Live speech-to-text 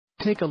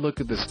Take a look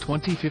at this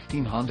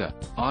 2015 Honda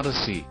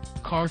Odyssey.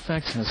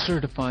 Carfax has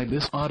certified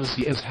this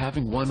Odyssey as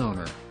having one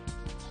owner.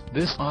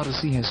 This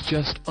Odyssey has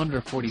just under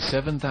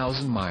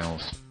 47,000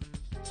 miles.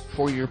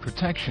 For your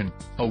protection,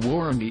 a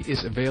warranty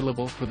is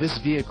available for this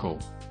vehicle.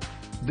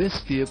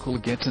 This vehicle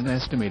gets an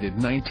estimated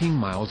 19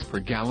 miles per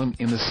gallon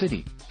in the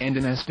city, and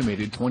an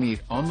estimated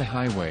 28 on the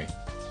highway.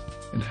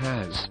 And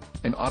has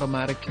an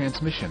automatic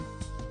transmission.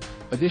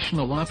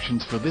 Additional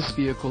options for this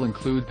vehicle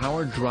include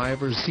power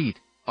driver's seat,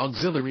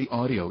 auxiliary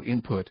audio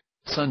input,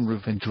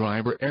 sunroof and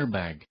driver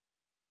airbag.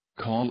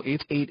 Call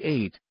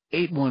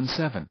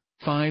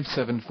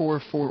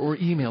 888-817-5744 or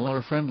email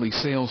our friendly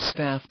sales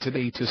staff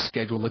today to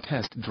schedule a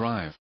test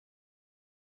drive.